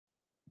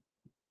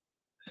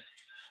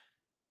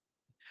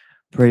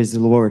Praise the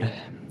Lord.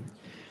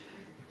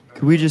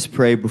 Could we just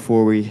pray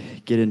before we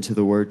get into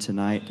the word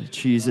tonight?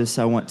 Jesus,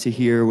 I want to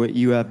hear what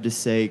you have to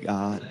say,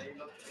 God.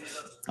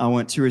 I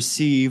want to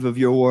receive of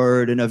your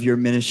word and of your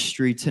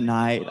ministry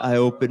tonight. I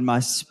open my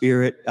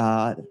spirit,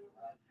 God.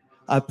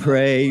 I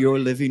pray your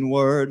living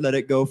word, let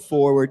it go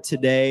forward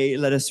today.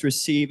 Let us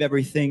receive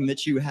everything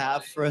that you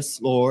have for us,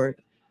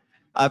 Lord.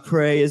 I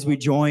pray as we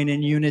join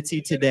in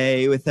unity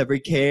today with every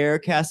care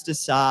cast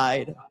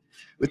aside,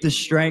 with the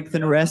strength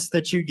and rest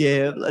that you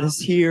give, let us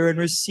hear and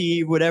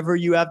receive whatever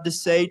you have to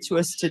say to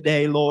us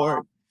today,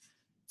 Lord.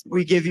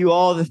 We give you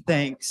all the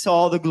thanks,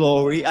 all the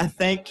glory. I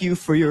thank you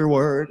for your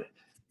word.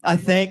 I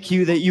thank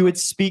you that you would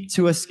speak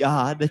to us,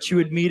 God, that you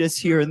would meet us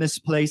here in this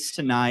place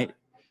tonight.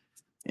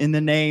 In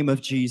the name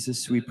of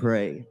Jesus, we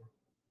pray.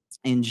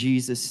 In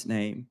Jesus'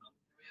 name.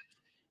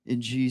 In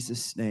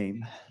Jesus'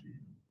 name.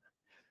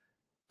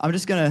 I'm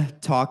just going to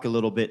talk a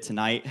little bit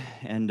tonight,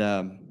 and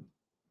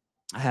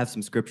I have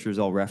some scriptures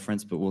I'll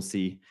reference, but we'll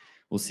see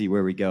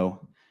where we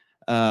go.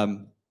 I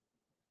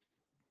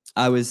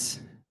was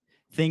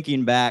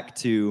thinking back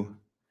to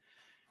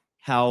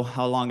how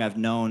long I've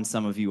known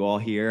some of you all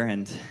here,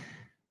 and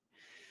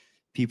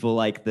people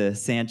like the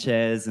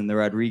Sanchez and the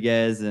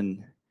Rodriguez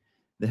and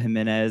the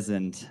Jimenez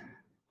and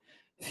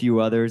a few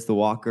others, the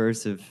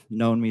Walkers, have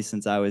known me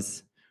since I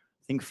was,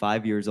 I think,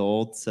 5 years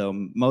old, so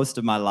most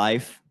of my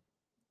life.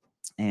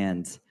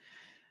 And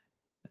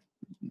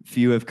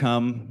few have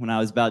come when I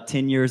was about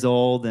 10 years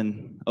old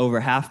and over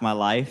half my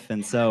life.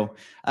 And so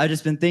I've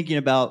just been thinking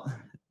about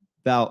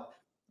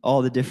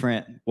all the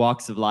different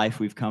walks of life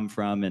we've come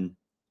from and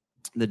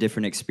the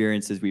different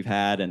experiences we've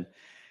had.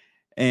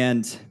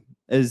 And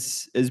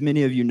as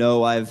many of you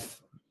know,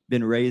 I've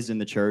been raised in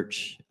the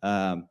church.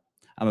 I'm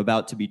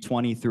about to be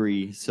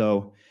 23.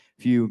 So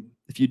if you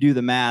do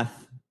the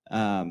math,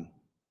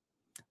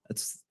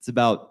 it's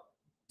about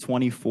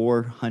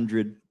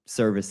 2,400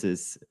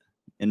 services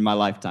in my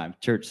lifetime,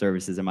 church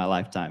services in my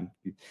lifetime.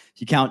 If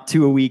you count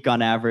 2 a week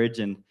on average,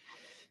 and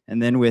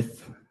then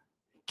with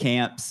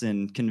camps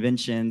and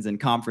conventions and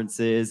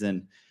conferences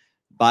and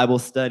Bible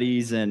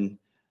studies and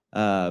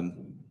the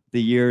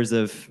years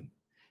of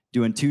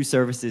doing 2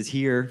 services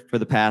here for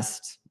the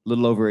past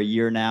little over a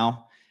year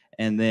now.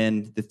 And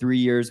then the 3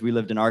 years we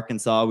lived in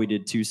Arkansas, we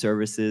did 2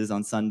 services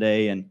on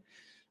Sunday, and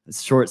a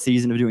short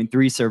season of doing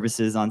 3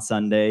 services on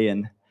Sunday.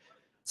 And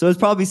so it's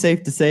probably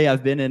safe to say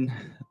I've been in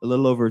a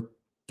little over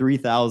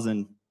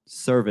 3,000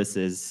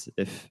 services,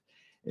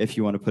 if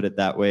you want to put it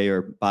that way,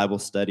 or Bible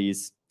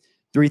studies,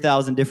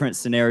 3,000 different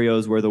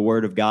scenarios where the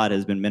word of God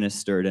has been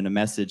ministered and a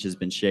message has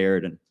been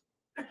shared.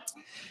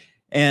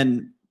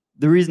 And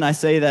the reason I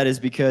say that is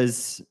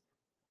because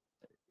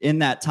in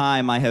that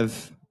time I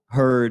have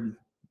heard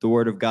the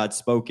word of God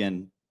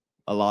spoken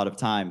a lot of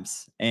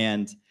times.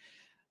 And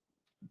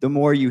the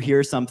more you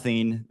hear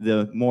something,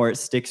 the more it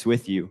sticks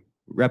with you.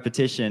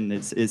 Repetition,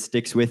 it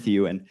sticks with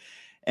you.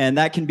 And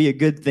that can be a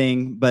good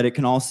thing, but it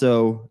can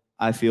also,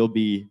 I feel,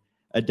 be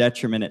a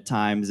detriment at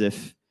times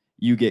if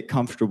you get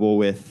comfortable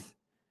with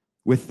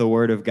the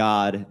word of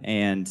God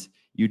and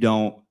you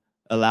don't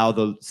allow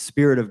the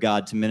Spirit of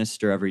God to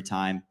minister every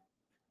time.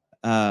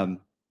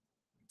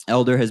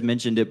 Elder has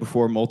mentioned it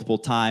before multiple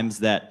times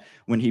that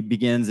when he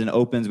begins and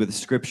opens with a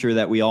scripture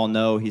that we all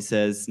know, he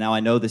says, now I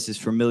know this is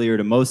familiar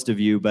to most of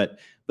you, but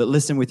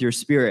listen with your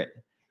spirit.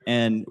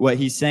 And what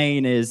he's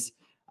saying is,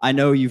 I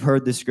know you've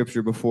heard this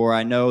scripture before.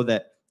 I know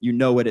that you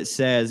know what it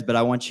says, but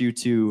I want you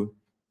to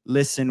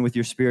listen with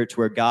your spirit to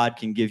where God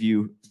can give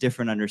you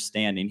different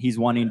understanding. He's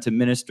wanting to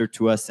minister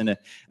to us in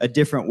a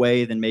different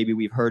way than maybe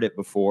we've heard it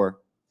before.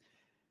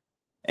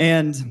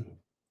 And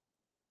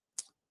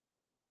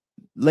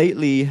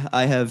lately,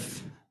 I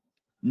have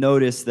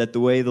noticed that the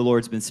way the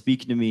Lord's been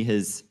speaking to me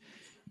has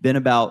been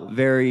about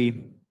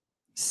very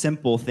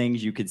simple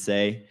things, you could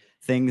say,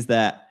 things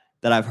that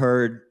I've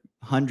heard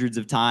hundreds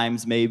of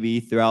times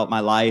maybe throughout my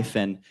life,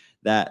 and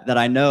that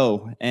I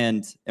know.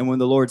 And when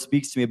the Lord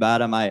speaks to me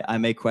about them, I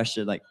may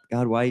question, like,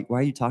 God, why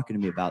are you talking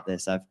to me about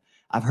this?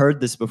 I've heard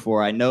this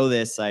before. I know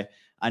this. I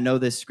know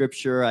this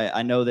scripture.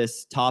 I know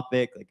this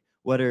topic. Like,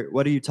 what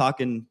are you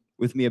talking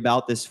with me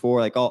about this for?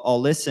 Like, I'll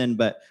listen,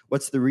 but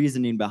what's the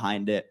reasoning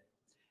behind it?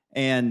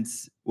 And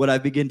what I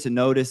begin to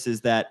notice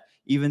is that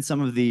even some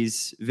of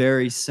these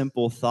very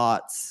simple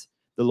thoughts,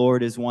 the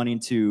Lord is wanting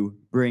to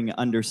bring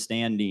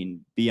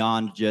understanding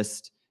beyond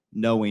just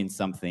knowing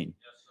something.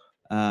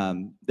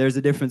 There's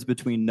a difference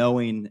between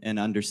knowing and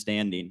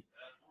understanding.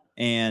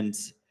 And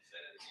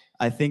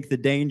I think the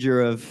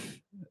danger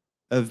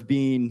of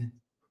being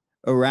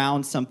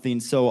around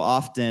something so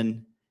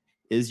often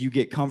is you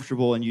get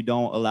comfortable and you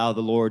don't allow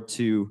the Lord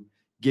to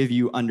give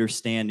you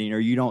understanding, or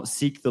you don't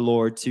seek the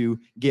Lord to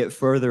get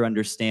further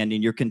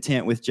understanding. You're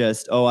content with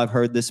just, oh, I've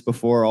heard this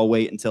before. I'll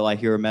wait until I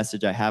hear a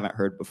message I haven't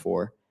heard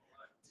before.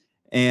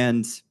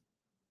 And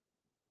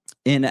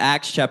in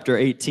Acts chapter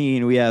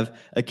 18, we have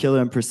Aquila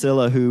and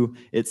Priscilla, who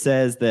it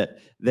says that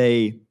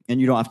they,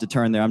 and you don't have to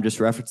turn there, I'm just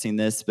referencing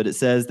this, but it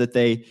says that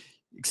they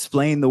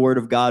explain the word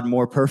of God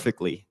more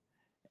perfectly.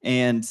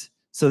 And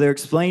so they're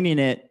explaining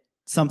it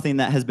something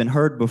that has been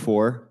heard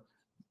before,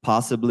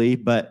 possibly,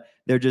 but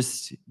they're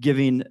just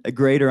giving a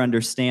greater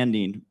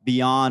understanding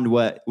beyond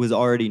what was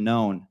already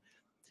known.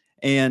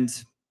 And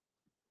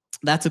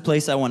that's a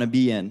place I want to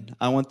be in.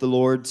 I want the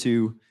Lord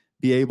to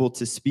be able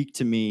to speak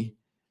to me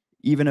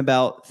even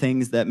about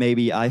things that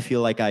maybe I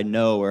feel like I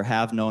know or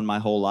have known my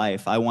whole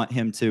life. I want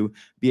him to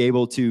be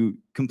able to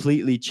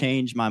completely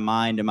change my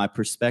mind and my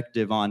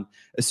perspective on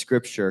a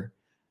scripture.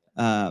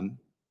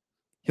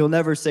 He'll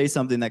never say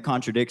something that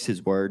contradicts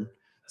his word.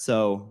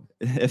 So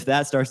if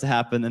that starts to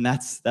happen, then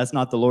that's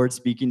not the Lord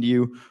speaking to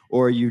you,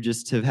 or you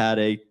just have had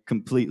a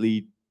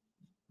completely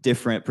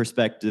different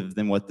perspective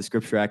than what the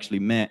scripture actually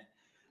meant.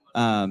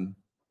 But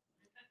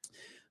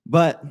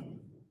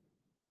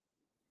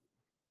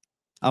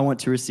I want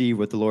to receive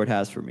what the Lord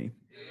has for me.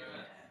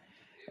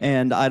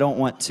 And I don't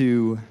want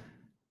to,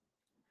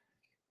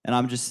 and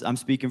I'm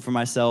speaking for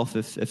myself.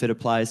 If it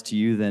applies to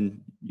you,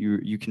 then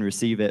you can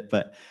receive it.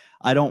 But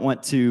I don't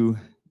want to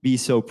be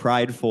so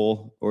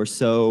prideful or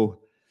so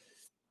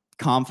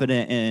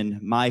confident in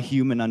my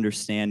human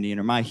understanding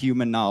or my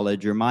human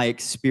knowledge or my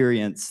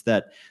experience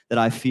that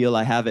I feel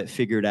I have it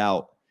figured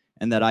out,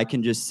 and that I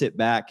can just sit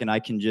back and I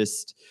can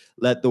just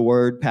let the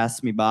word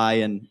pass me by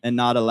and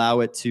not allow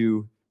it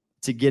to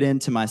get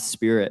into my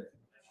spirit.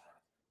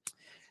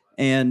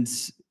 And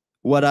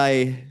what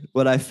I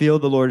feel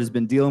the Lord has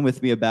been dealing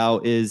with me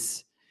about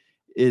is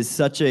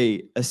such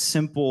a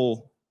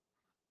simple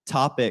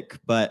topic,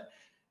 but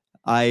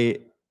I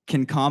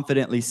can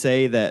confidently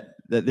say that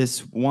this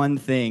one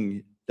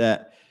thing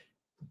that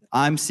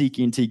I'm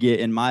seeking to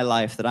get in my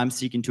life, that I'm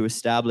seeking to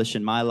establish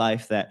in my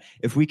life, that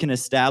if we can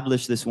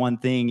establish this one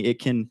thing, it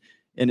can,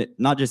 and it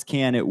not just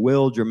can, it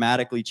will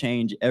dramatically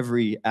change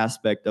every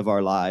aspect of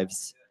our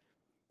lives.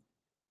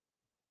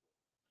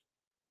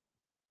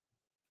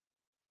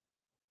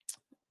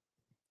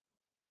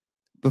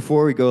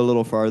 Before we go a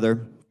little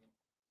farther,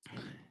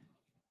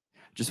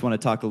 just want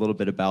to talk a little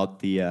bit about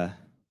the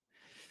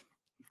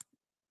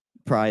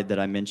pride that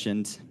I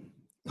mentioned,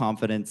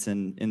 confidence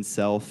in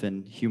self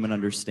and human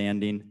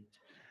understanding.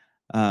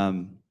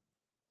 We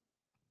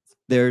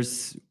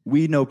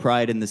know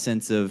pride in the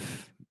sense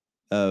of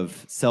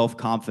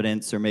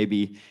self-confidence or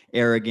maybe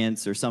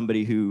arrogance, or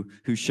somebody who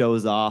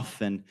shows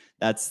off, and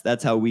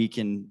that's how we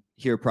can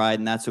hear pride,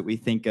 and that's what we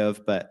think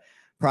of. But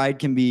pride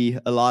can be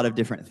a lot of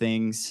different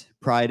things.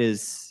 Pride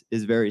is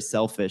very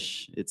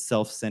selfish. It's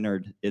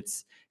self-centered.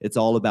 It's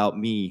all about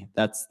me.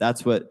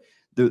 That's what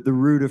the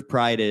root of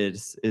pride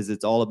is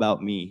it's all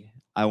about me.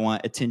 I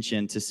want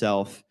attention to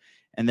self.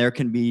 And there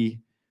can be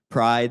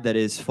pride that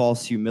is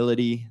false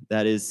humility,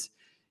 that is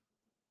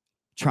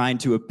trying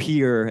to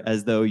appear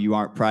as though you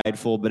aren't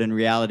prideful, but in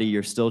reality,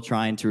 you're still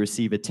trying to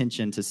receive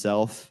attention to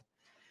self.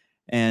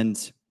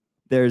 And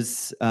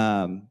there's,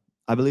 I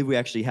believe we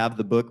actually have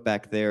the book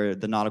back there,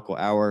 The Nautical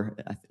Hour.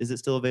 Is it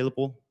still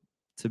available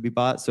to be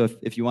bought? So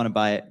if you want to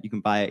buy it, you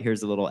can buy it.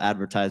 Here's a little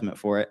advertisement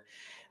for it.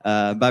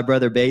 By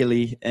Brother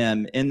Bailey.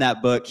 And in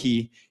that book,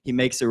 he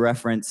makes a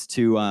reference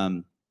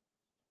to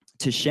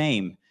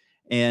shame.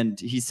 And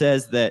he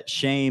says that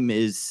shame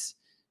is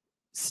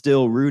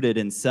still rooted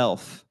in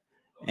self.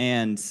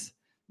 And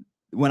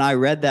when I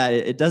read that,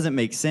 it doesn't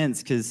make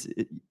sense, because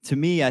to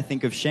me, I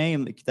think of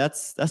shame,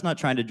 that's not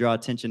trying to draw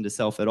attention to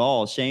self at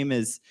all. Shame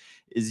is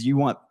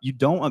you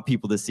don't want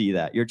people to see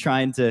that. You're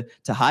trying to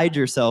hide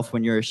yourself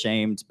when you're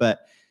ashamed, but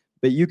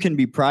you can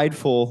be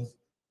prideful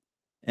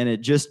and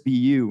it just be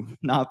you,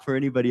 not for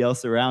anybody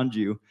else around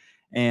you.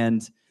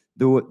 And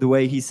the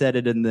way he said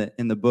it in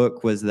the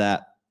book was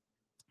that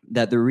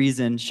the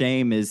reason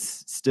shame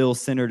is still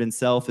centered in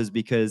self is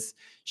because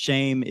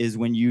shame is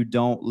when you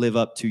don't live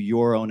up to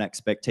your own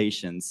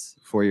expectations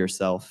for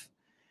yourself.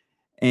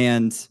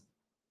 And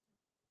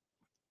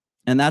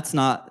that's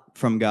not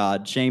from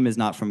God. Shame is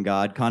not from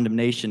God.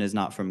 Condemnation is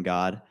not from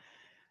God.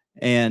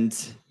 And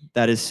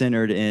that is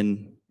centered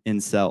in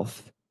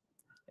self.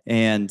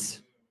 And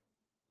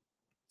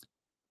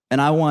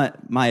I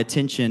want my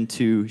attention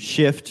to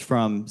shift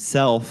from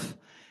self,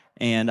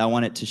 and I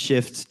want it to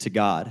shift to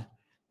God.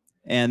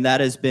 And that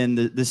has been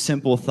the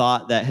simple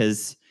thought that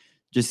has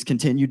just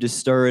continued to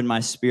stir in my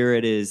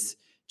spirit is,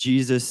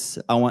 Jesus,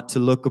 I want to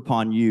look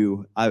upon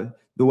you.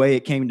 The way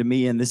it came to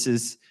me, and this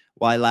is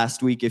why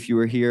last week, if you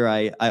were here,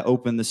 I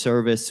opened the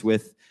service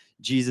with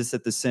Jesus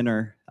at the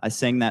center. I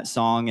sang that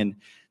song, and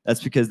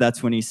that's because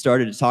that's when he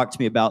started to talk to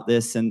me about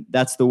this. And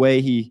that's the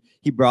way he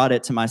brought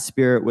it to my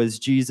spirit was,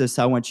 Jesus,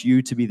 I want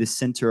you to be the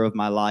center of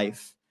my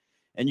life.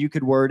 And you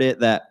could word it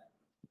that,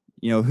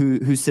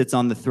 who sits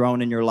on the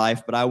throne in your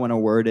life, but I want to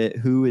word it,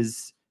 who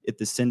is at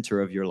the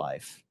center of your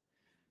life?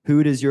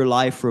 Who does your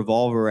life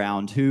revolve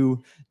around?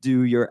 Who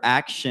do your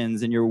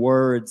actions and your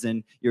words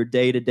and your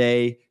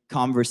day-to-day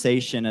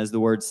conversation, as the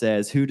word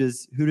says, who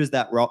does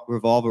that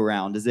revolve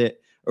around? Is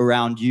it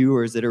around you,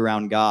 or is it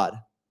around God?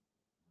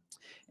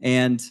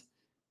 And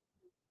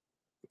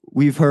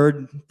we've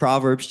heard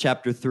Proverbs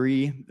chapter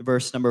 3,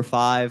 verse number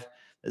 5,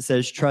 that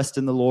says, trust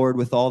in the Lord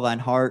with all thine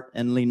heart,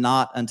 and lean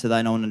not unto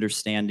thine own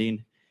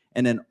understanding.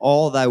 And in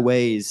all thy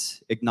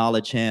ways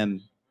acknowledge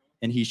him,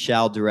 and he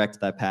shall direct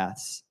thy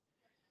paths.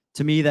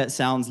 To me, that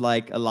sounds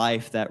like a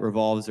life that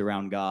revolves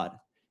around God.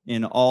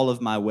 In all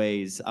of my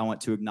ways, I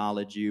want to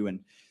acknowledge you.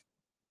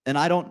 And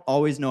I don't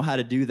always know how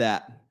to do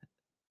that.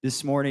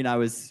 This morning, I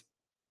was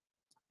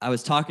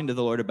talking to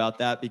the Lord about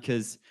that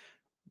because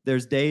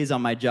there's days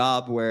on my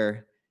job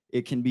where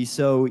it can be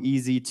so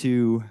easy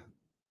to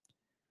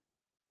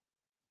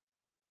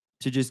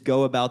just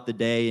go about the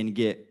day and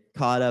get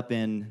caught up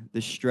in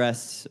the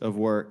stress of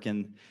work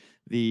and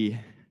the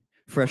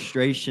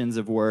frustrations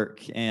of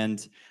work.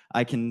 And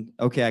I can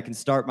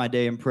start my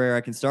day in prayer.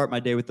 I can start my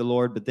day with the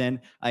Lord, but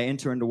then I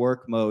enter into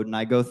work mode and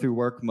I go through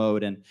work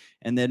mode.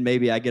 And then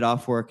maybe I get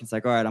off work. And it's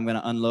like, all right, I'm going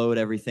to unload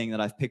everything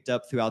that I've picked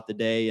up throughout the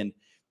day.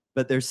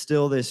 But there's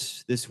still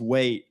this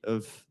weight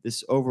of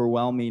this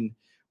overwhelming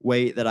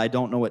weight that I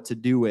don't know what to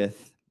do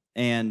with.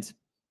 And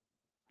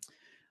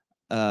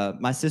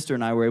my sister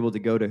and I were able to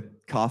go to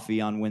coffee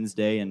on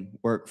Wednesday and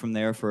work from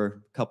there for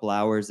a couple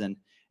hours. And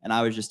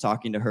I was just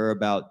talking to her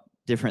about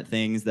different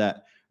things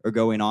that are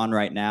going on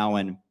right now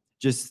and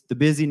just the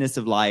busyness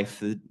of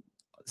life, the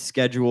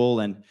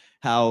schedule, and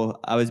how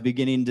I was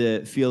beginning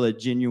to feel a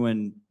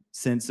genuine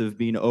sense of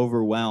being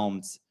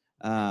overwhelmed.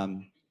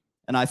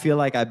 And I feel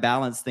like I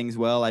balance things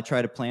well. I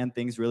try to plan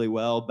things really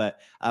well, but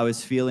I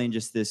was feeling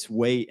just this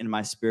weight in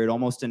my spirit,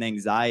 almost an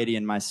anxiety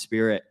in my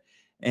spirit.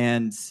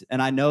 And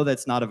I know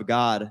that's not of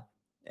God.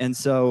 And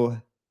so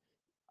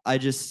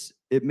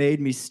it made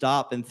me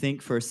stop and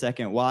think for a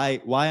second, why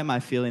am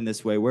I feeling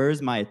this way? Where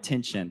is my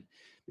attention?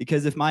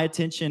 Because if my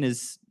attention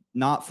is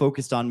not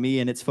focused on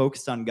me and it's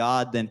focused on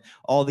God, then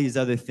all these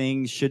other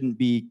things shouldn't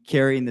be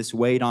carrying this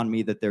weight on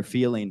me that they're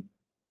feeling.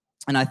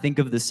 And I think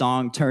of the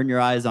song, Turn Your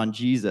Eyes on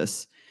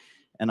Jesus.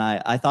 And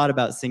I thought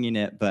about singing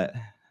it, but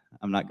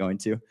I'm not going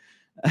to.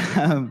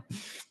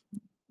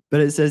 But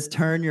it says,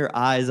 turn your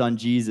eyes on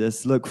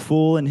Jesus, look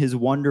full in his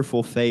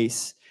wonderful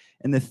face,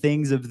 and the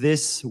things of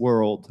this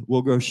world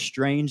will grow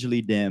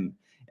strangely dim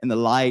in the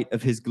light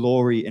of his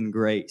glory and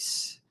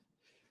grace.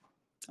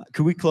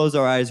 Could we close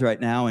our eyes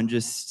right now and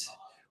just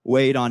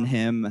wait on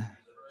him?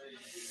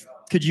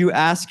 Could you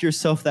ask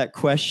yourself that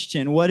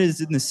question? What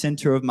is in the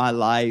center of my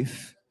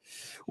life?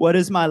 What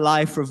does my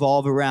life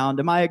revolve around?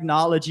 Am I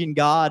acknowledging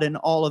God in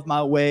all of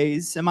my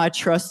ways? Am I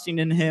trusting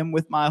in him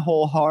with my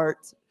whole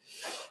heart?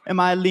 Am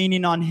I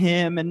leaning on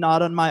him and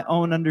not on my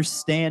own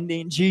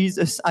understanding?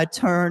 Jesus, I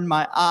turn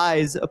my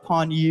eyes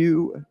upon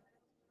you.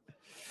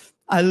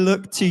 I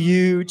look to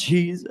you,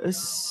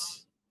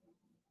 Jesus.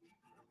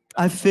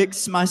 I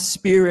fix my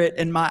spirit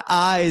and my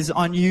eyes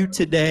on you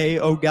today,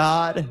 oh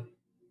God.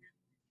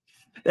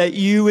 That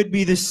you would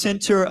be the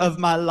center of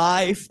my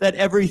life, that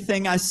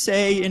everything I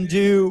say and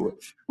do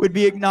would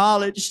be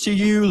acknowledged to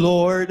you,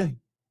 Lord.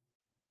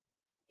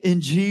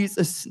 In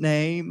Jesus'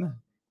 name.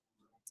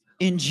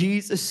 In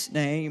Jesus'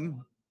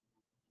 name.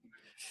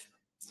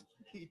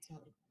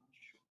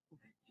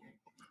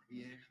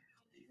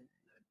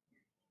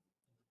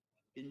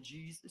 In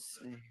Jesus'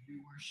 name,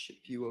 we worship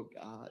you, O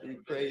God. We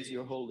praise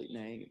your holy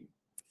name.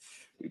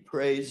 We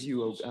praise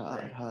you, O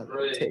God.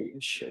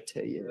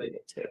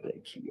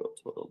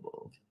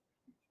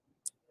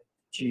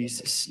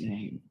 Jesus'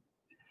 name.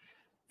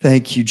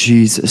 Thank you,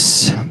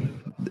 Jesus.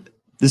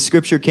 The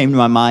scripture came to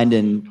my mind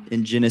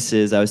in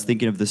Genesis. I was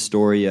thinking of the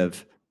story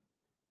of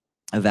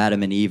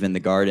Adam and Eve in the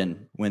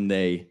garden when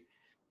they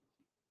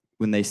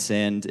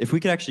sinned. If we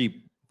could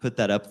actually put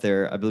that up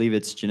there, I believe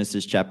it's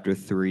Genesis chapter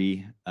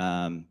 3.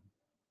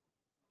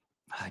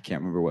 I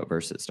can't remember what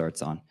verse it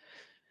starts on.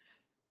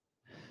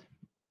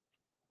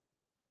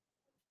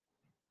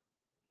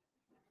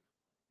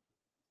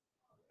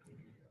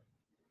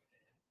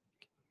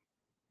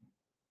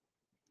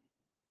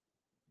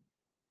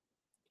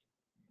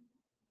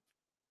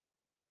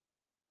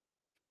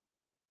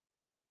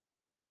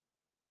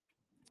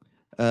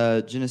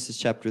 Genesis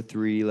chapter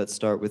 3, let's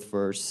start with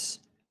verse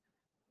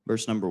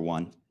number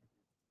 1.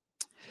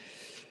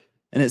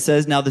 And it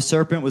says, now the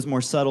serpent was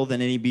more subtle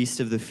than any beast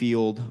of the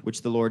field,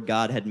 which the Lord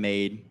God had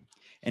made.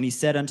 And he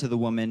said unto the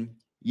woman,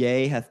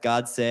 yea, hath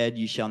God said,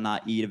 ye shall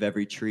not eat of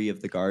every tree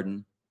of the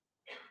garden?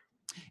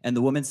 And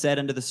the woman said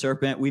unto the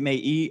serpent, we may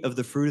eat of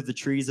the fruit of the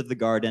trees of the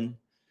garden,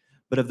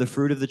 but of the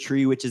fruit of the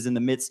tree which is in the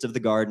midst of the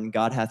garden,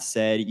 God hath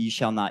said, ye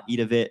shall not eat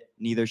of it,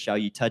 neither shall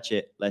ye touch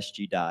it, lest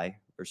ye die.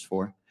 Verse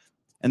 4.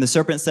 And the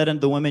serpent said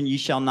unto the woman, ye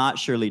shall not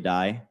surely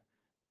die.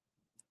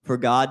 For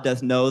God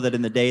doth know that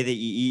in the day that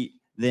ye eat,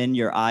 then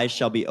your eyes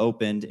shall be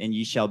opened, and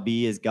ye shall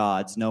be as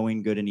gods,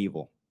 knowing good and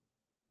evil.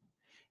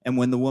 And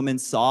when the woman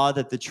saw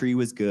that the tree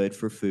was good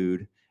for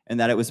food, and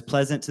that it was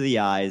pleasant to the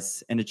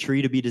eyes, and a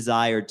tree to be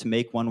desired to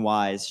make one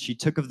wise, she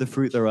took of the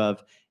fruit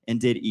thereof, and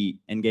did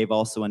eat, and gave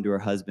also unto her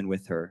husband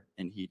with her,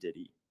 and he did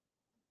eat.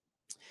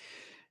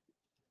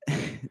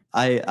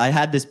 I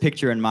had this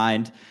picture in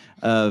mind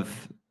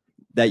of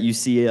that you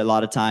see a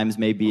lot of times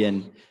maybe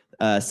in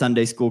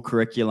Sunday school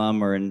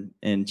curriculum or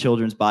in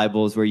children's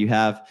Bibles, where you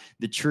have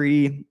the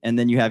tree and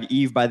then you have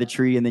Eve by the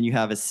tree and then you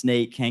have a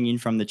snake hanging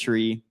from the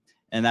tree.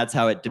 And that's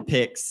how it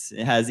depicts.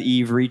 It has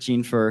Eve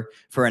reaching for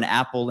an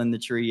apple in the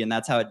tree, and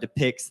that's how it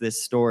depicts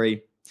this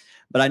story.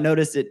 But I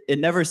noticed it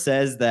never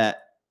says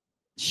that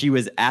she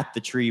was at the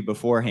tree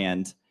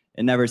beforehand.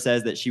 It never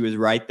says that she was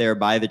right there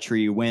by the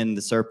tree when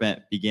the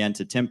serpent began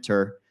to tempt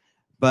her.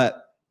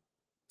 But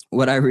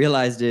what I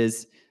realized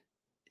is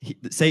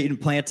Satan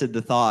planted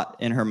the thought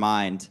in her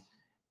mind.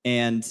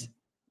 And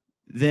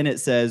then it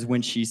says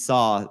when she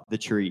saw the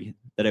tree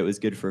that it was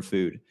good for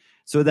food.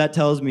 So what that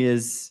tells me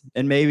is,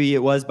 and maybe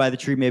it was by the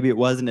tree, maybe it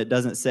wasn't, it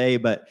doesn't say,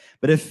 but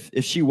if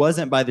she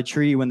wasn't by the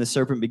tree when the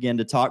serpent began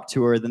to talk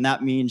to her, then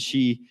that means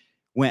she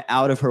went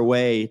out of her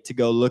way to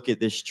go look at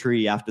this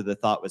tree after the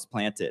thought was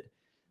planted.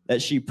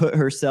 That she put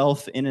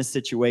herself in a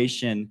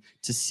situation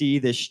to see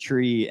this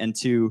tree and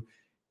to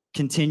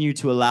continue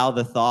to allow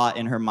the thought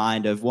in her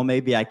mind of, well,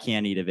 maybe I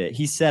can't eat of it.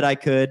 He said I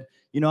could.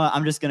 You know what?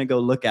 I'm just going to go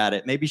look at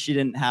it. Maybe she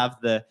didn't have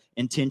the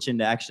intention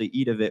to actually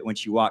eat of it when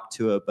she walked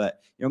to it, but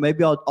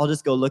maybe I'll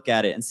just go look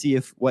at it and see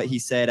if what he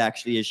said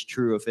actually is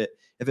true, if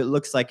it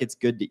looks like it's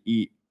good to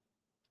eat.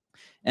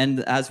 And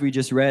as we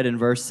just read in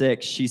verse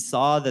 6, she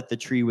saw that the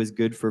tree was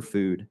good for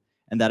food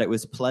and that it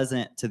was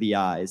pleasant to the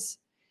eyes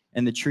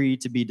and the tree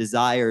to be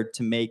desired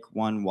to make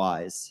one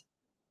wise.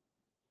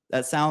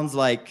 That sounds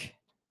like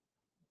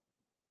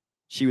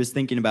she was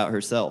thinking about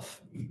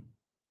herself.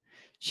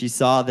 She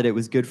saw that it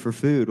was good for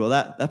food. Well,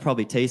 that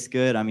probably tastes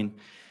good. I mean,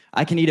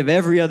 I can eat of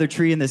every other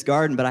tree in this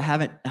garden, but I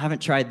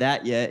haven't tried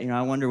that yet.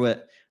 I wonder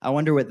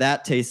what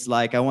that tastes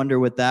like. I wonder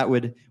what that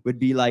would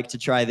be like to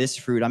try this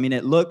fruit. I mean,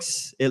 it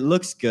looks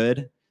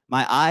good.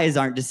 My eyes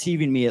aren't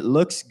deceiving me. It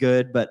looks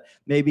good, but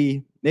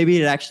maybe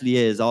it actually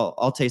is.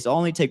 I'll taste. I'll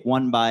only take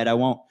one bite. I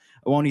won't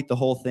eat the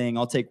whole thing.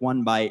 I'll take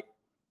one bite.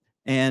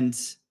 And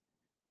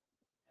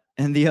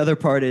the other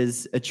part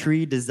is a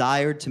tree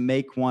desired to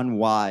make one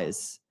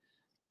wise.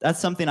 That's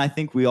something I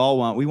think we all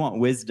want. We want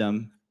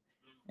wisdom.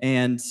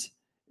 And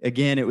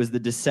again, it was the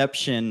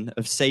deception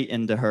of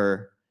Satan to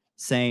her,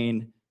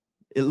 saying,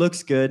 it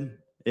looks good.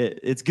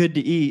 It's good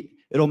to eat.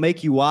 It'll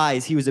make you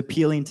wise. He was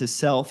appealing to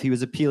self. He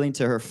was appealing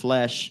to her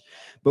flesh.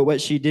 But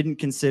what she didn't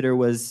consider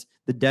was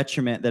the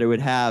detriment that it would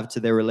have to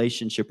their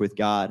relationship with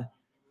God.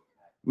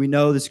 We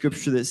know the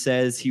scripture that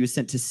says he was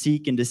sent to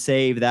seek and to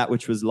save that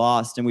which was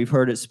lost. And we've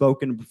heard it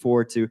spoken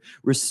before, to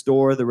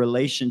restore the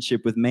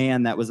relationship with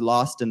man that was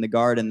lost in the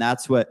garden.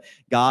 That's what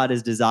God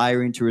is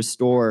desiring to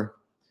restore.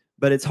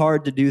 But it's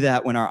hard to do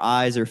that when our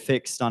eyes are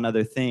fixed on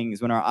other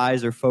things, when our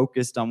eyes are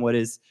focused on what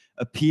is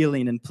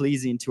appealing and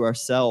pleasing to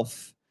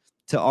ourselves,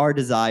 to our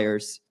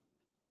desires.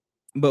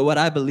 But what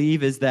I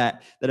believe is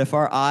that if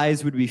our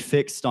eyes would be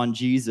fixed on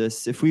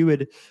Jesus, if we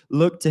would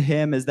look to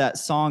him, as that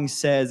song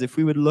says, if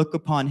we would look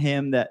upon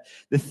him, that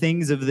the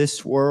things of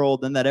this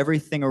world and that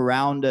everything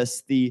around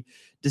us, the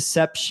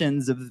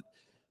deceptions of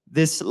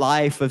this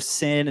life of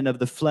sin and of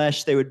the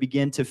flesh, they would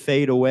begin to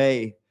fade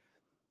away.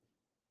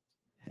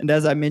 And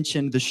as I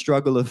mentioned, the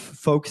struggle of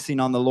focusing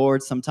on the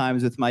Lord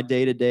sometimes with my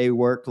day-to-day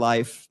work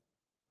life,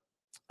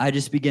 I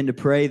just begin to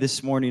pray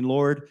this morning,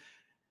 Lord,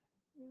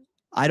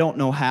 I don't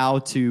know how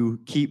to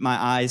keep my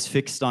eyes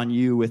fixed on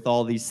you with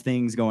all these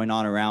things going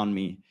on around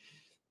me.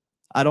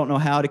 I don't know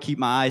how to keep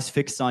my eyes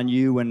fixed on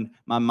you when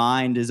my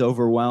mind is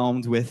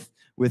overwhelmed with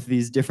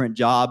these different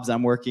jobs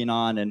I'm working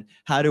on. And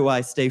how do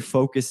I stay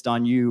focused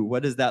on you?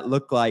 What does that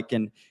look like?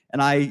 And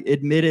I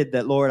admitted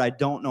that, Lord, I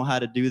don't know how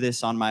to do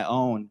this on my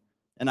own.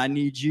 And I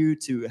need you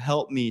to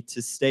help me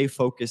to stay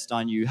focused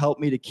on you. Help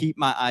me to keep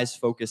my eyes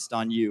focused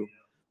on you.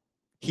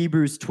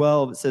 Hebrews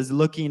 12, it says,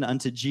 looking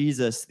unto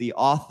Jesus, the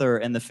author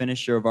and the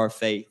finisher of our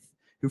faith,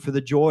 who for the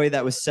joy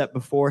that was set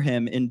before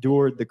him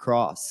endured the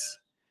cross.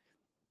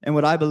 And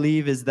what I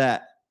believe is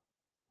that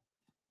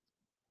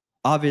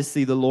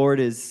obviously the Lord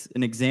is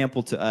an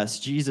example to us.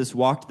 Jesus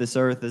walked this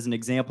earth as an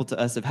example to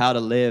us of how to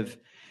live.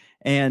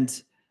 And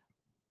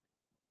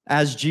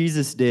as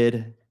Jesus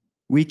did,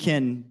 we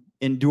can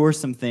endure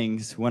some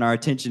things when our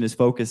attention is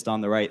focused on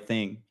the right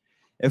thing.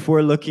 If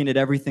we're looking at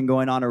everything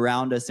going on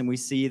around us and we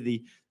see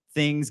the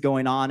things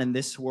going on in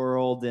this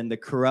world and the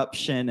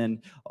corruption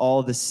and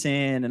all the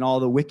sin and all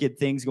the wicked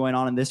things going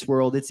on in this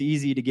world, it's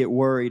easy to get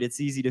worried.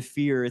 It's easy to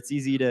fear. It's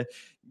easy to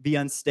be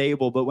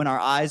unstable. But when our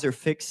eyes are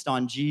fixed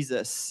on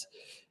Jesus,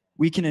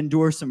 we can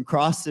endure some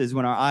crosses.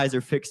 When our eyes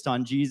are fixed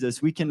on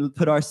Jesus, we can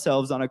put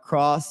ourselves on a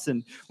cross.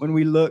 And when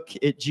we look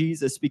at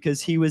Jesus,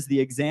 because he was the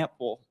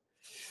example.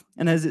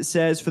 And as it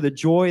says, for the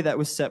joy that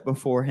was set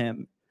before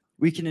him,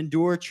 we can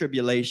endure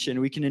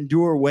tribulation. We can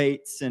endure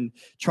weights and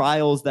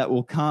trials that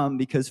will come,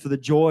 because for the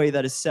joy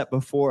that is set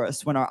before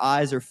us, when our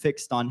eyes are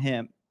fixed on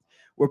him,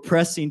 we're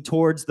pressing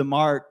towards the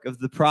mark of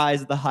the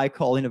prize of the high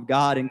calling of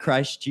God in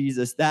Christ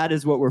Jesus. That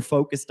is what we're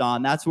focused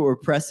on. That's what we're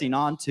pressing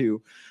on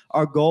to.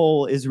 Our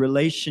goal is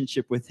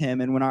relationship with him.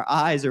 And when our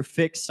eyes are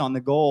fixed on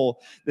the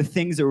goal, the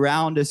things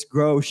around us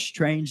grow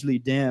strangely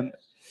dim.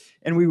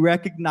 And we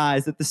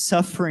recognize that the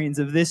sufferings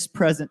of this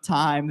present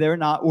time, they're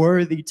not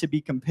worthy to be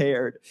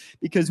compared,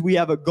 because we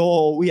have a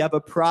goal, we have a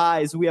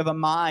prize, we have a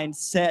mind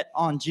set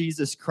on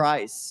Jesus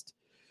Christ.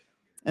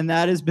 And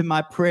that has been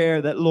my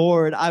prayer, that,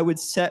 Lord, I would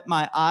set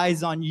my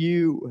eyes on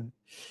you,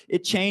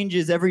 It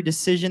changes every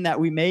decision that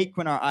we make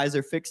when our eyes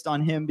are fixed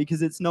on him,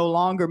 because it's no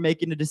longer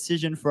making a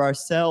decision for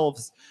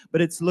ourselves,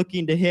 but it's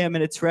looking to him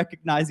and it's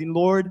recognizing,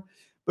 Lord,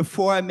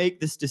 before I make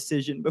this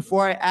decision,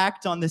 before I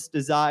act on this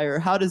desire,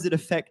 how does it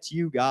affect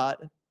you,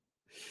 God?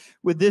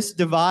 Would this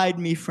divide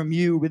me from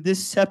you? Would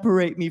this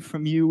separate me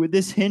from you? Would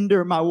this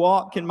hinder my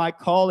walk and my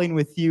calling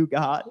with you,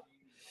 God?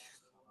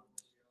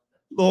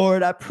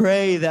 Lord, I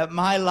pray that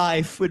my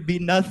life would be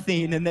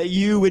nothing and that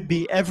you would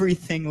be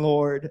everything,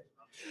 Lord.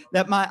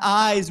 That my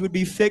eyes would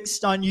be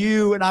fixed on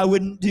you and I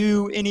wouldn't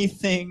do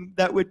anything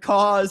that would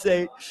cause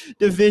a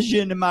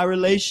division in my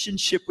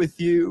relationship with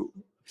you.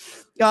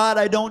 God,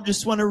 I don't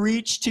just want to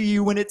reach to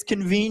you when it's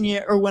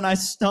convenient or when I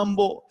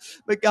stumble,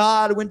 but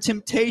God, when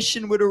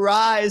temptation would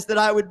arise, that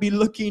I would be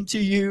looking to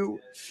you,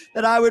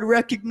 that I would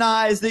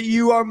recognize that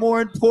you are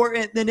more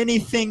important than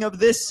anything of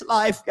this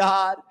life,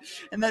 God,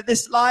 and that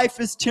this life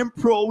is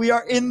temporal. We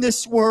are in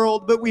this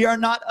world, but we are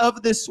not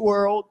of this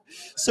world.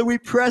 So we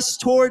press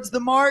towards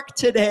the mark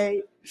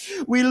today.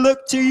 We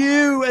look to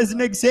you as an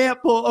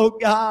example, oh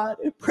God,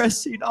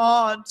 pressing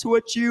on to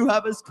what you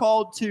have us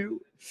called to.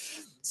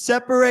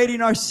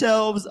 Separating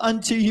ourselves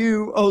unto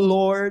you, O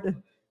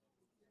Lord.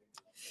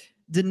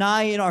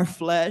 Denying our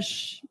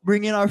flesh,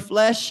 bringing our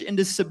flesh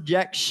into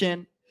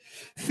subjection,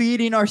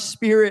 feeding our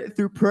spirit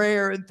through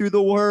prayer and through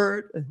the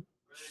word,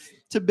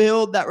 to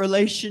build that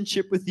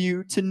relationship with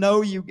you, to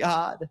know you,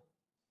 God.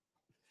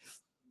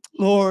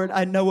 Lord,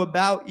 I know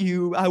about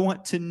you. I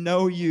want to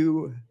know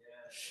you.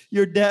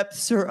 Your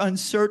depths are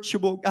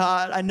unsearchable,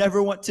 God. I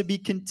never want to be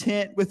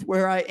content with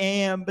where I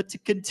am, but to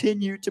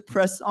continue to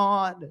press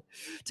on,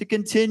 to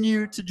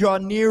continue to draw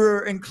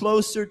nearer and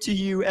closer to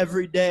you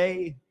every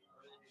day.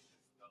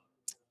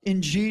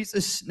 In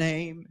Jesus'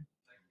 name.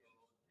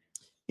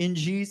 In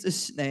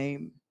Jesus'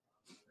 name.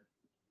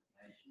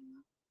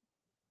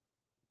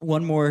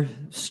 One more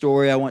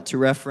story I want to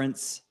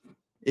reference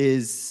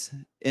is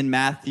in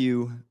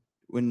Matthew,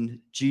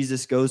 when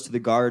Jesus goes to the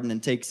garden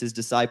and takes his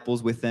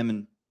disciples with him,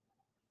 and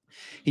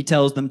he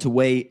tells them to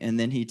wait, and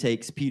then he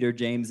takes Peter,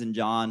 James, and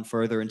John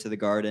further into the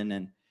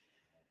garden,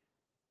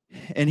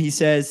 and he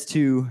says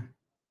to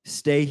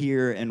stay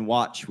here and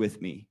watch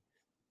with me.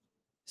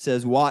 He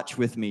says, watch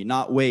with me,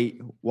 not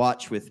wait,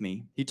 watch with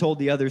me. He told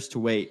the others to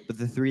wait, but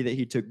the three that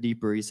he took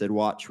deeper, he said,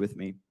 watch with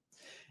me.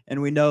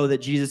 And we know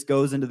that Jesus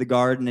goes into the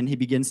garden and he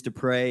begins to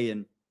pray,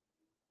 and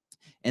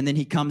then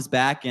he comes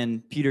back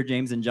and Peter,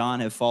 James, and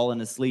John have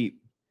fallen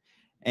asleep.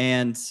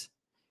 And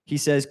he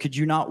says, could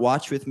you not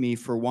watch with me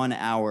for 1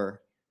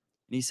 hour?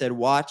 And he said,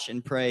 watch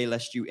and pray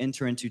lest you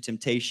enter into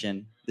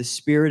temptation. The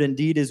spirit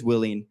indeed is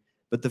willing,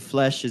 but the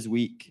flesh is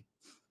weak.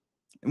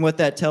 And what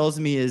that tells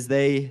me is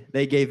they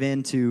gave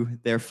in to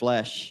their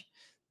flesh.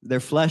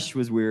 Their flesh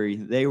was weary.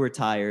 They were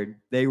tired.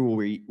 They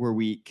were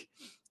weak.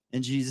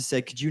 And Jesus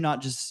said, could you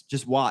not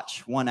just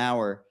watch 1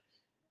 hour?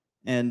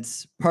 And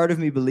part of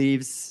me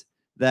believes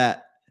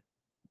that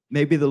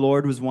maybe the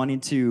Lord was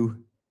wanting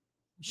to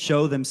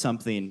show them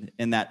something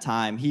in that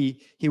time. He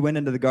went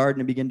into the garden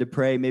and began to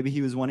pray. Maybe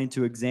he was wanting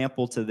to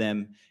example to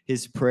them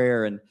his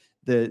prayer and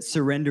the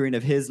surrendering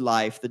of his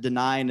life, the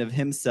denying of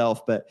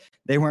himself, but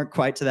they weren't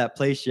quite to that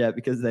place yet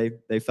because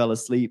they fell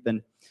asleep.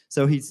 And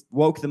so he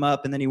woke them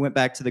up, and then he went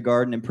back to the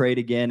garden and prayed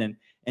again,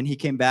 and he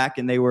came back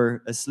and they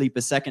were asleep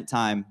a second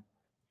time.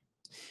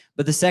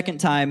 But the second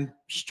time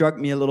struck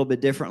me a little bit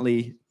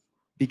differently,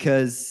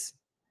 because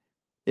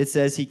it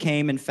says he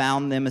came and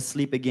found them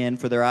asleep again,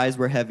 for their eyes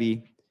were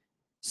heavy.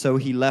 So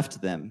he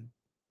left them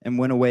and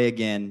went away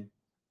again,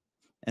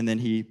 and then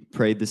he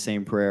prayed the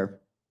same prayer.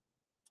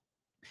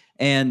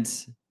 And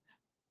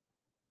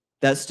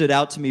that stood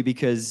out to me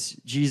because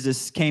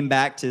Jesus came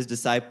back to his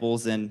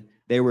disciples and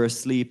they were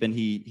asleep, and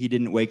he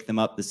didn't wake them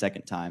up the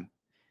second time.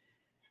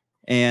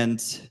 And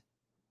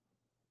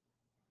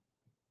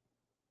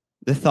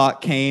the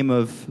thought came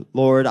of,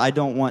 Lord, I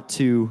don't want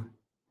to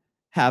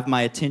have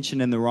my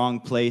attention in the wrong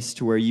place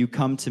to where you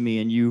come to me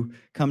and you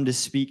come to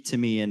speak to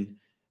me, and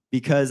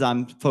because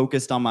I'm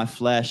focused on my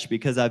flesh,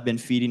 because I've been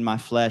feeding my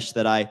flesh,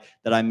 that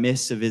I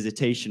miss a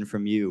visitation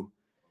from you.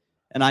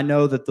 And I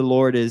know that the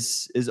Lord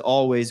is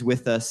always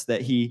with us,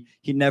 that he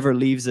never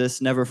leaves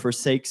us, never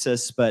forsakes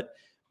us, but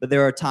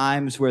there are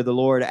times where the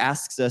Lord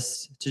asks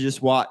us to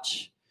just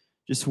watch,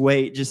 just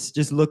wait,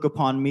 just look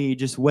upon me,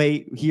 just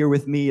wait here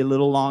with me a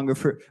little longer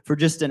for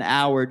just an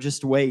hour,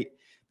 just wait.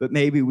 But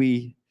maybe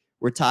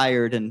we're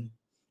tired and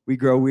we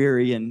grow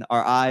weary and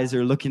our eyes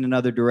are looking in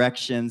other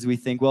directions. We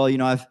think, well,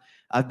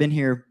 I've been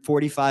here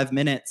 45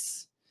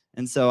 minutes,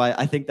 and so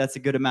I think that's a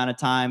good amount of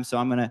time, so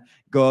I'm going to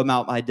go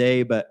about my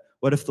day. But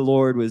what if the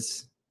Lord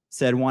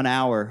said 1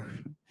 hour?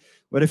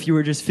 What if you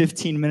were just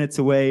 15 minutes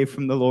away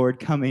from the Lord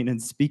coming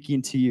and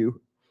speaking to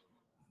you?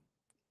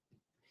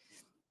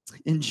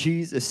 In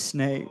Jesus'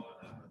 name,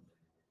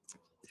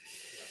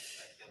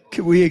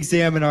 could we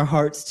examine our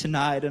hearts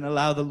tonight and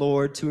allow the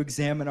Lord to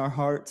examine our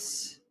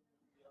hearts?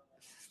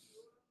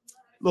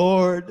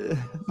 Lord,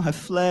 my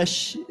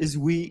flesh is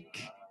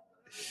weak.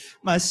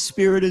 My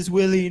spirit is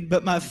willing,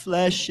 but my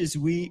flesh is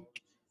weak.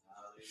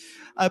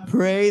 I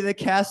pray the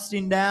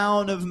casting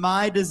down of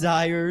my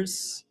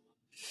desires,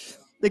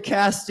 the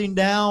casting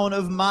down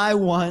of my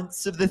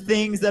wants, of the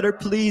things that are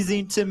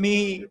pleasing to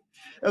me,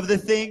 of the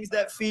things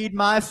that feed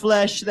my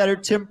flesh that are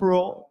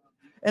temporal.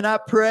 And I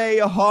pray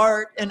a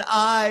heart and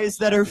eyes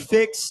that are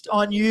fixed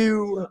on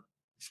you,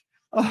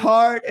 a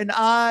heart and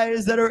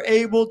eyes that are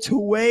able to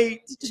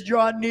wait, to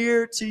draw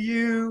near to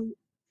you.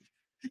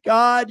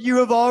 God, you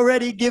have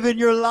already given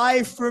your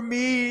life for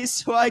me,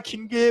 so I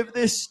can give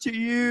this to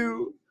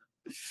you.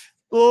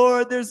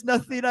 Lord, there's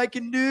nothing I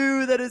can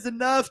do that is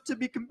enough to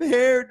be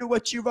compared to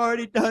what you've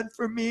already done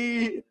for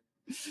me.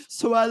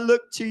 So I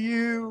look to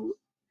you.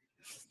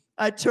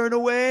 I turn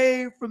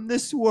away from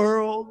this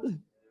world.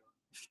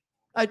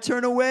 I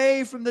turn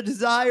away from the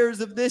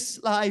desires of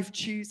this life,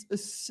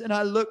 Jesus, and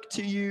I look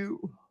to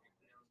you.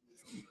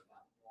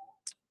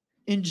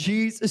 In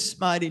Jesus'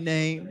 mighty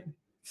name.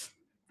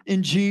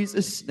 In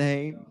Jesus'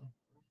 name.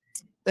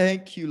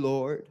 Thank you,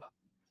 Lord.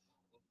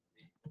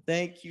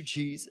 Thank you,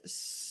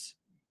 Jesus.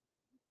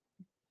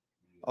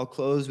 I'll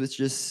close with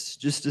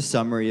just a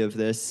summary of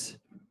this.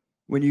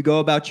 When you go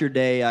about your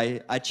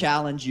day, I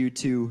challenge you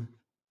to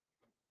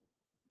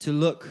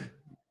look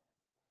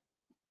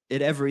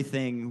at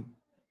everything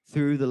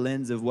through the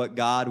lens of what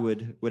God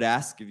would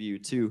ask of you,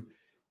 to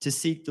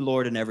seek the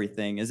Lord in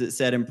everything. As it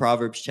said in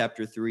Proverbs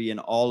chapter 3, in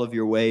all of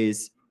your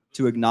ways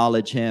to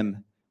acknowledge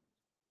him,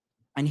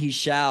 and he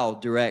shall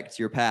direct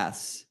your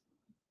paths.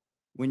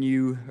 When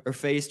you are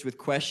faced with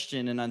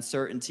question and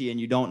uncertainty and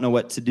you don't know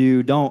what to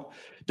do,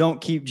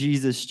 don't keep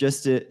Jesus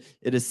just at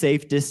a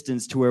safe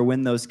distance to where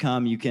when those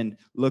come, you can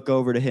look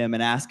over to him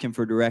and ask him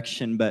for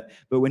direction. But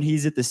when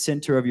he's at the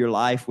center of your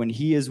life, when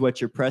he is what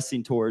you're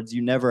pressing towards,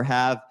 you never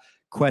have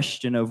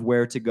question of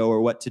where to go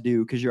or what to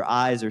do because your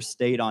eyes are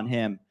stayed on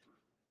him.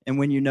 And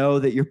when you know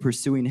that you're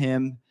pursuing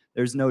him,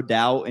 there's no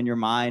doubt in your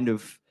mind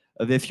of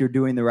if you're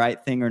doing the right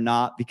thing or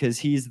not, because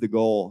he's the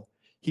goal.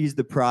 He's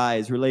the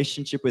prize.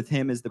 Relationship with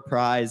him is the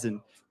prize.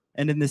 And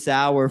in this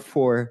hour,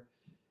 for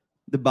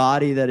the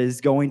body that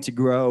is going to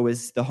grow,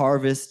 as the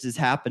harvest is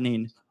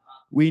happening,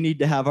 we need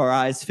to have our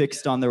eyes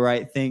fixed on the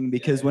right thing,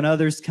 because when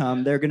others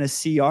come, they're going to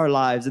see our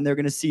lives and they're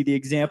going to see the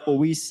example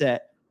we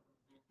set.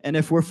 And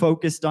if we're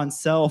focused on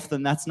self,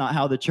 then that's not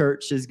how the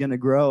church is going to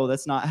grow.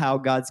 That's not how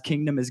God's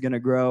kingdom is going to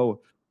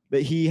grow.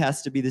 But he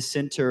has to be the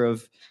center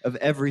of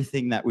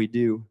everything that we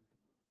do.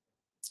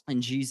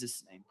 In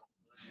Jesus' name.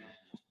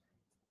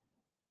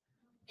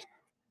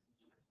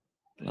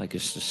 I'd like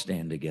us to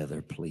stand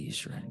together,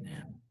 please, right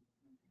now.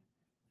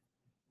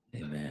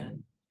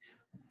 Amen.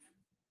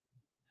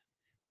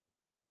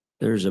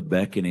 There's a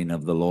beckoning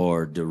of the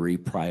Lord to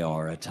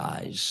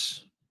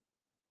reprioritize.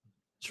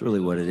 It's really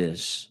what it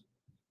is.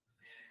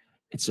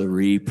 It's a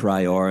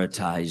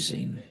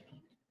reprioritizing.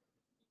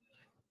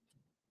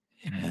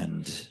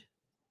 And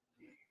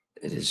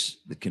it is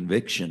the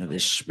conviction of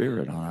his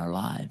Spirit on our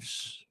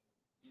lives.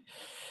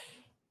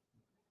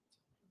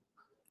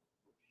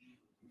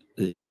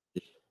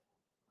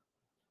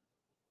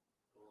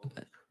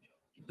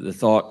 The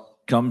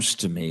thought comes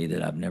to me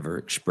that I've never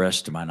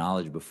expressed to my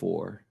knowledge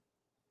before.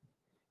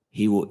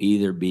 He will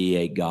either be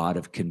a God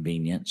of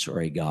convenience or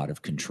a God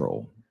of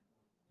control.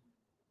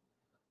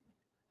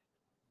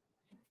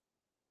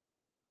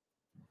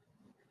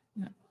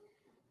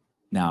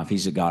 Now, if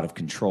he's a God of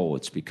control,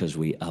 it's because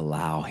we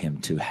allow him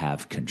to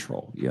have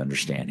control. You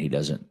understand? He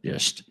doesn't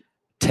just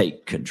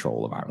take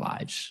control of our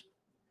lives.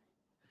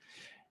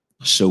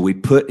 So we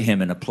put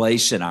him in a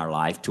place in our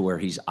life to where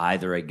he's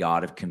either a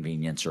God of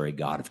convenience or a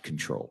God of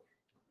control.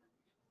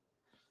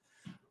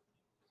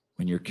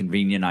 When you're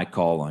convenient, I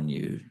call on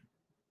you,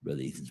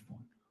 Brother Ethan's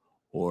point.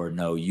 Or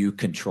no, you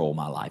control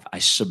my life. I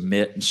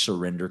submit and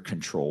surrender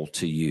control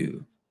to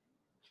you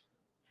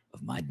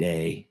of my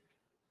day,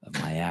 of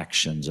my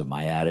actions, of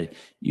my attitude.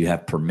 You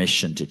have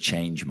permission to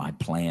change my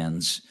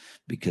plans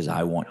because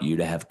I want you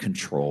to have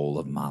control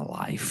of my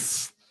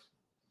life.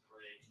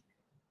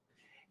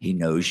 He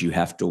knows you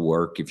have to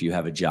work if you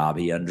have a job.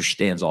 He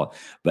understands all,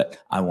 but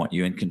I want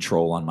you in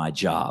control on my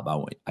job.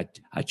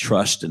 I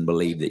trust and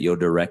believe that you'll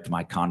direct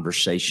my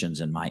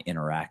conversations and my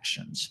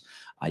interactions.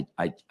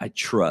 I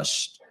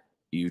trust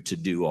you to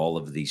do all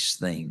of these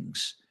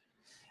things.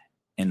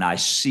 And I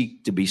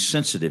seek to be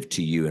sensitive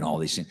to you in all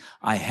these things.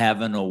 I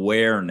have an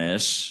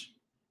awareness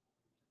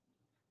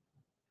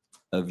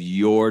of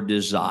your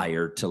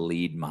desire to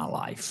lead my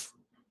life.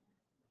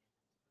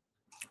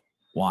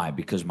 Why?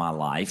 Because my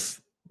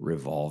life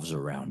revolves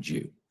around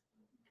you.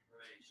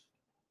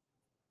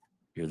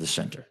 You're the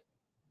center.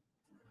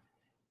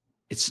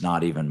 It's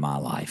not even my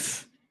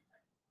life.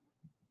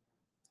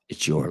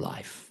 It's your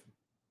life.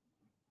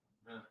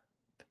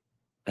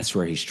 That's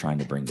where he's trying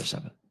to bring this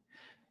up,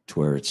 to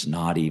where it's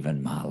not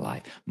even my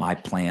life. My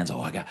plans,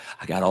 I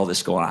got all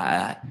this going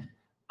on.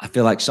 I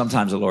feel like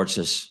sometimes the Lord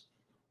says,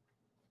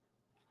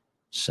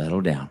 settle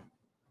down.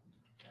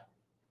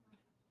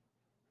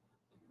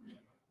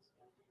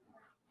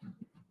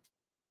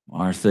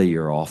 Martha,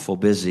 you're awful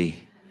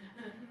busy.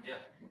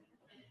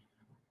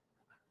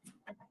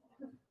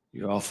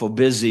 You're awful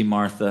busy,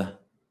 Martha.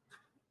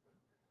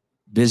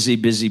 Busy,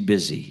 busy,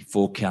 busy.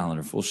 Full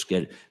calendar, full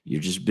schedule.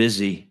 You're just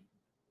busy.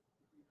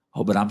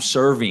 Oh, but I'm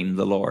serving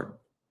the Lord.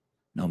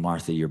 No,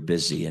 Martha, you're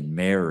busy, and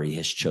Mary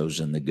has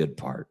chosen the good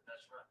part.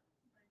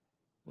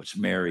 What's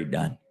Mary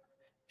done?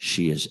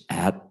 She is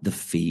at the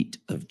feet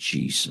of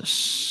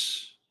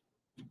Jesus.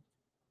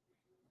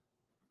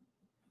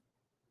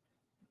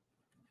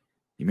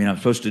 You mean I'm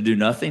supposed to do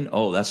nothing?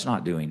 Oh, that's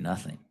not doing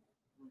nothing.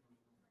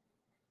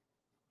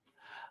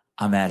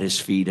 I'm at his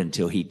feet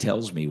until he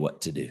tells me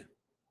what to do.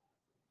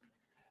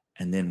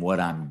 And then what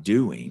I'm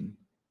doing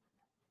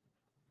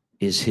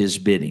is his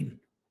bidding.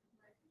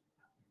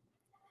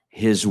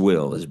 His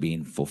will is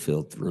being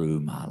fulfilled through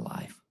my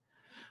life.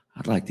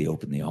 I'd like to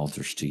open the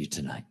altars to you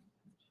tonight.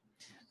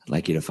 I'd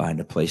like you to find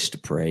a place to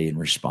pray in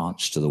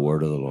response to the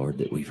word of the Lord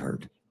that we've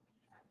heard.